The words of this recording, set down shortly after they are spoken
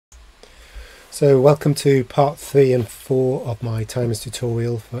So welcome to part 3 and 4 of my timers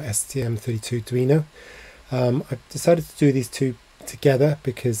tutorial for STM32duino. I've decided to do these two together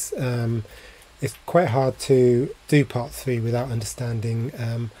because it's quite hard to do part 3 without understanding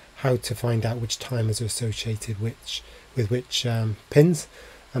how to find out which timers are associated with which pins,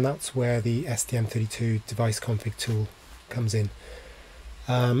 and that's where the STM32 device config tool comes in.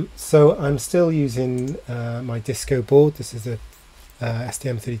 So I'm still using my disco board. This is a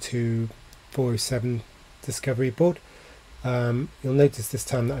STM32 407 discovery board. You'll notice this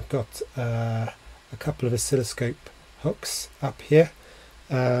time that I've got a couple of oscilloscope hooks up here,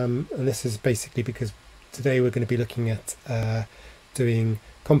 and this is basically because today we're going to be looking at doing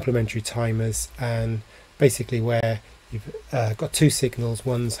complementary timers, and basically where you've got two signals,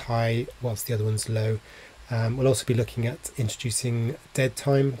 one's high whilst the other one's low. We'll also be looking at introducing dead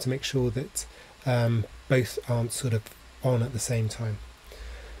time to make sure that both aren't sort of on at the same time.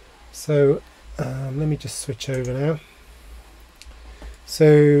 So let me just switch over now. So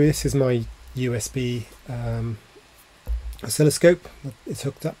this is my USB oscilloscope that it's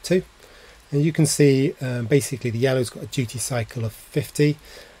hooked up to, and you can see basically the yellow's got a duty cycle of 50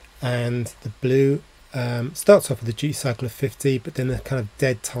 and the blue starts off with a duty cycle of 50, but then a kind of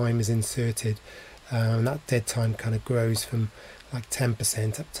dead time is inserted, and that dead time kind of grows from like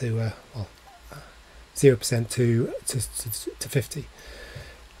 10% up to 0% to 50.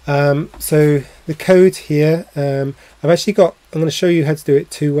 So the code here, I'm going to show you how to do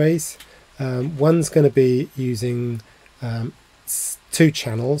it two ways. One's going to be using two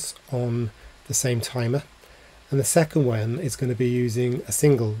channels on the same timer, and the second one is going to be using a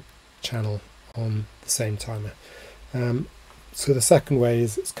single channel on the same timer. So the second way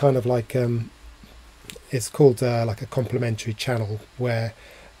is it's kind of like it's called like a complementary channel, where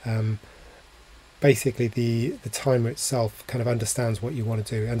basically the timer itself kind of understands what you want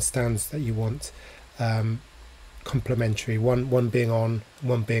to do, understands that you want complementary, one being on,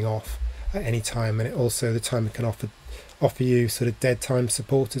 one being off at any time, and it also, the timer can offer you sort of dead time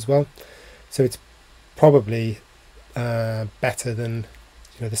support as well. So it's probably better than,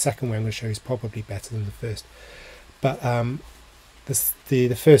 the second way I'm going to show you is probably better than the first. But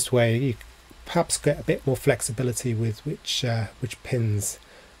the first way, you perhaps get a bit more flexibility with which pins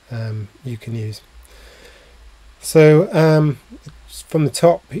you can use. So from the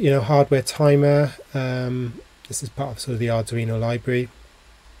top, hardware timer. This is part of sort of the Arduino library.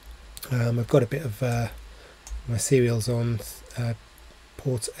 I've got a bit of my serials on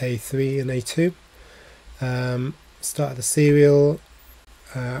port A3 and A2. Start of the serial.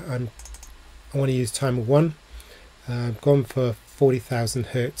 I want to use timer 1. I've gone for 40,000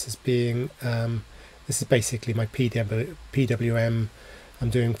 hertz as being. This is basically my PWM. I'm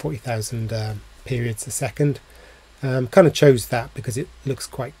doing 40,000 periods a second. Kind of chose that because it looks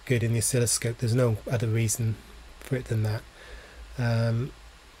quite good in the oscilloscope. There's no other reason for it than that.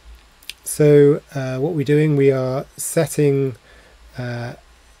 So what we're doing, we are setting the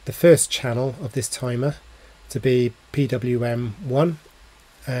first channel of this timer to be PWM1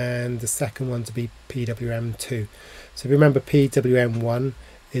 and the second one to be PWM2. So remember, PWM1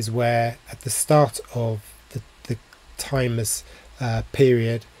 is where at the start of the timer's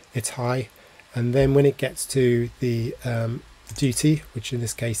period it's high, and then when it gets to the duty, which in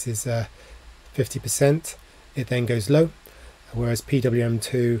this case is 50%, it then goes low, whereas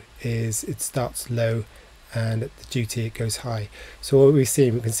PWM2 is it starts low and at the duty it goes high. So what we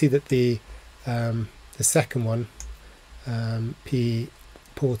can see that the second one,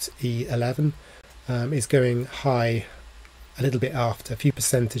 port E11, is going high a little bit after, a few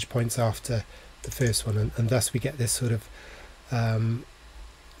percentage points after the first one, and thus we get this sort of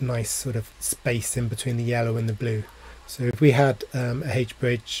nice sort of space in between the yellow and the blue. So if we had a H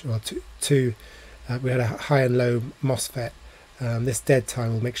bridge, or we had a high and low MOSFET, this dead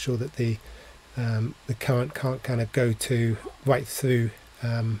time will make sure that the current can't kind of go to right through,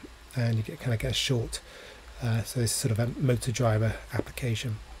 and you get a short. So it's sort of a motor driver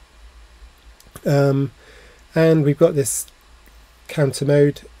application. And we've got this counter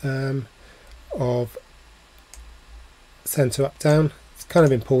mode of center up down. It's kind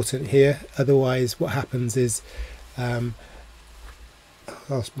of important here, otherwise what happens is I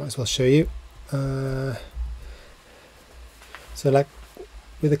might as well show you. So like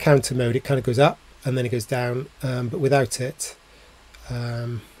with the counter mode, it kind of goes up and then it goes down, but without it,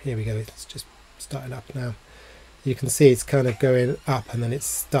 here we go, it's just starting up now. You can see it's kind of going up and then it's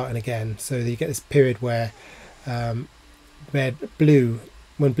starting again, so you get this period where when blue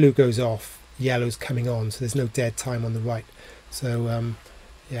goes off, yellow's coming on, so there's no dead time on the right. So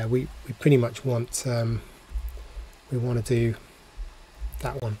yeah, we pretty much want we want to do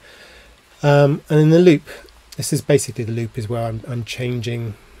that one. And in the loop, this is basically the loop is where I'm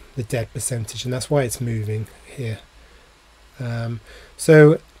changing the dead percentage, and that's why it's moving here.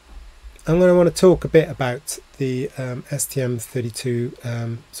 So I'm going to want to talk a bit about the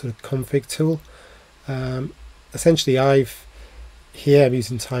STM32 sort of config tool. Essentially, I'm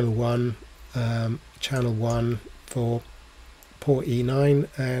using timer 1, channel 1 for port E9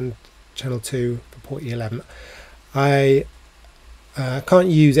 and channel 2 for port E11. I can't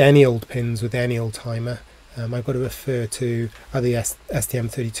use any old pins with any old timer. I've got to refer to either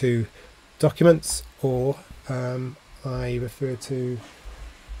STM32 documents, or I refer to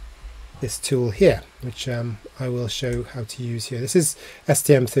this tool here, which I will show how to use here. This is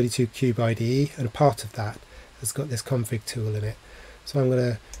STM32 Cube IDE, and a part of that has got this config tool in it. So I'm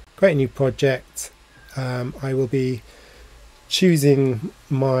going to create a new project. I will be choosing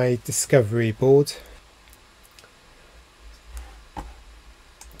my discovery board.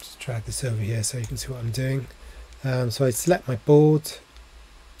 Just drag this over here so you can see what I'm doing. So I select my board,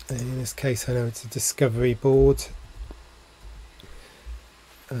 and in this case I know it's a discovery board.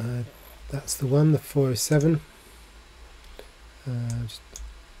 That's the one, the 407. Just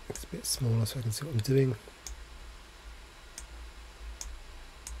it's a bit smaller so I can see what I'm doing.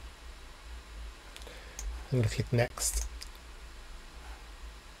 I'm going to click next.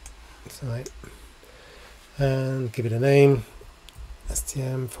 Right. And give it a name,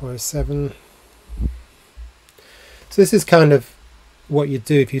 STM407. So this is kind of what you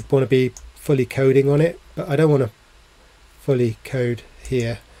do if you want to be fully coding on it, but I don't want to fully code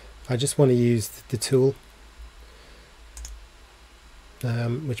here. I just want to use the tool,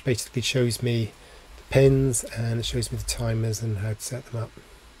 which basically shows me the pins and it shows me the timers and how to set them up.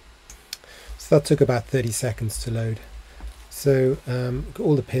 So that took about 30 seconds to load. So got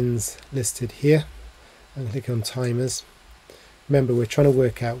all the pins listed here. I'm going to click on timers. Remember, we're trying to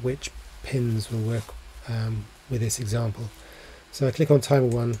work out which pins will work with this example. So I click on timer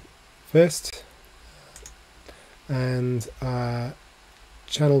 1 first, and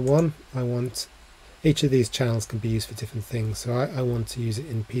channel 1, I want each of these channels can be used for different things. So I want to use it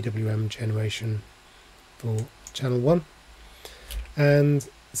in PWM generation for channel 1, and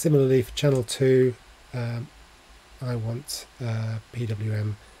similarly for channel 2, I want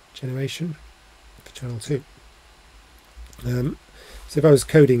PWM generation for channel 2. So if I was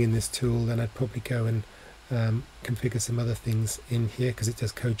coding in this tool, then I'd probably go and configure some other things in here because it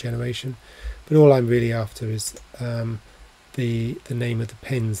does code generation. But all I'm really after is the name of the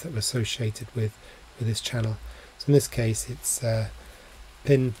pins that were associated with this channel. So in this case, it's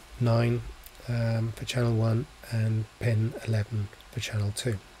pin 9 for channel 1 and pin 11 for channel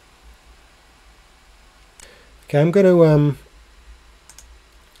 2. Okay, I'm going to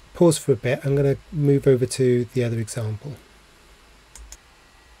pause for a bit. I'm going to move over to the other example.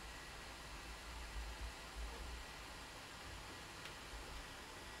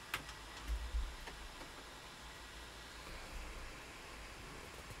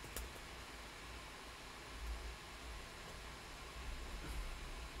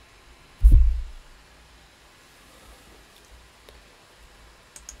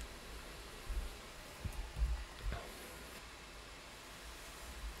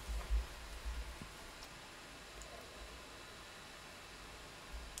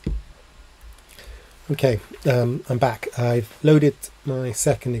 Okay, I'm back. I've loaded my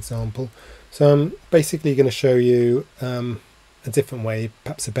second example. So I'm basically going to show you a different way,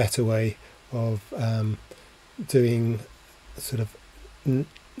 perhaps a better way of doing sort of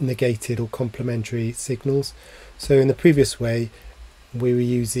negated or complementary signals. So in the previous way, we were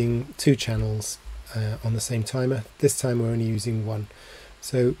using 2 channels on the same timer. This time we're only using 1.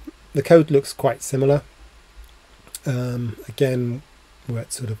 So the code looks quite similar. Again, we're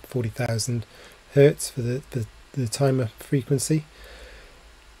at sort of 40,000 hertz for the timer frequency.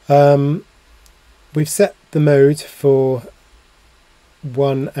 We've set the mode for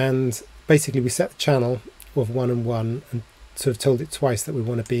 1, and basically we set the channel of 1 and 1 and sort of told it twice that we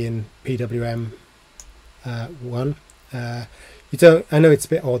want to be in PWM 1. I know it's a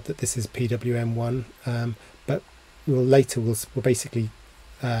bit odd that this is PWM 1, but we'll basically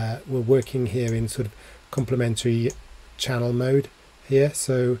we're working here in sort of complementary channel mode here.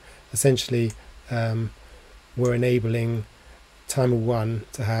 So essentially we're enabling timer 1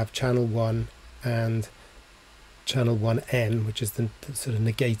 to have channel 1 and channel 1N, which is the sort of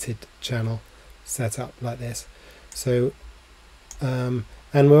negated channel, set up like this. So and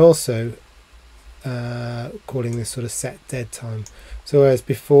we're also calling this sort of set dead time. So whereas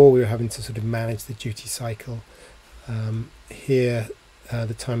before we were having to sort of manage the duty cycle, here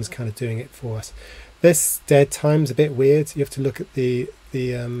the timer's kind of doing it for us. This dead time's a bit weird. You have to look at the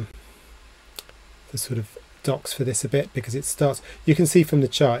sort of docs for this a bit, because it starts, you can see from the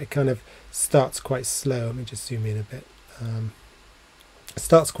chart, it kind of starts quite slow. Let me just zoom in a bit. It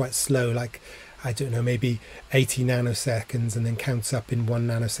starts quite slow, like, I don't know, maybe 80 nanoseconds, and then counts up in 1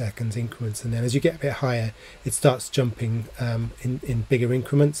 nanosecond increments, and then as you get a bit higher it starts jumping in bigger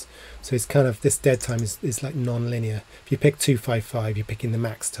increments. So it's kind of, this dead time is like non-linear. If you pick 255, you're picking the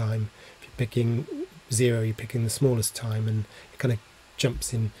max time. If you're picking 0, you're picking the smallest time, and it kind of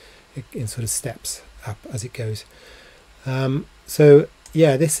jumps in sort of steps up as it goes. So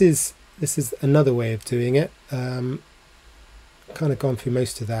yeah, this is another way of doing it. Kind of gone through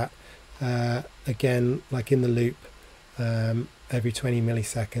most of that. Again, like in the loop, every 20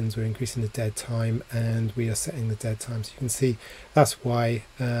 milliseconds we're increasing the dead time, and we are setting the dead time. So you can see that's why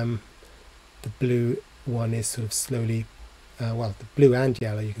the blue one is sort of slowly, well, the blue and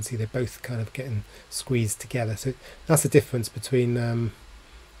yellow, you can see they're both kind of getting squeezed together. So that's the difference between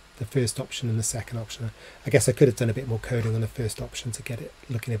the first option and the second option. I guess I could have done a bit more coding on the first option to get it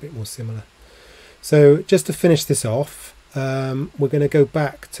looking a bit more similar. So just to finish this off, we're going to go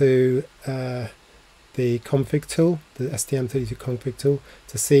back to the config tool, the STM32 config tool,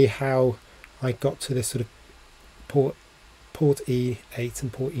 to see how I got to this sort of port E8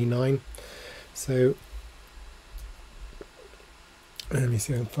 and port E9. So let me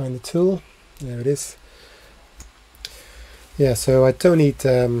see if I can find the tool. There it is. Yeah, so I don't need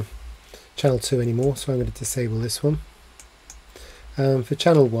channel 2 anymore, so I'm going to disable this one. For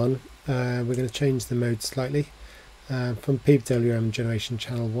channel 1, we're going to change the mode slightly. From PWM generation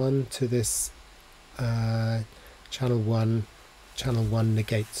channel 1 to this channel 1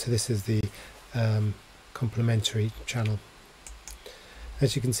 negate. So this is the complementary channel.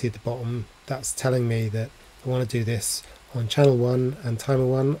 As you can see at the bottom, that's telling me that if I want to do this on channel 1 and timer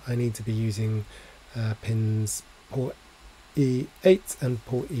 1, I need to be using pins port E8 and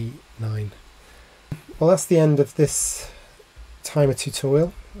port E9. Well, that's the end of this timer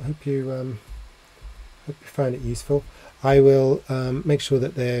tutorial. I hope you found it useful. I will make sure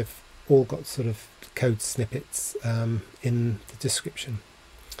that they've all got sort of code snippets in the description.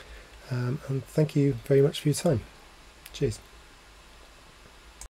 And thank you very much for your time. Cheers.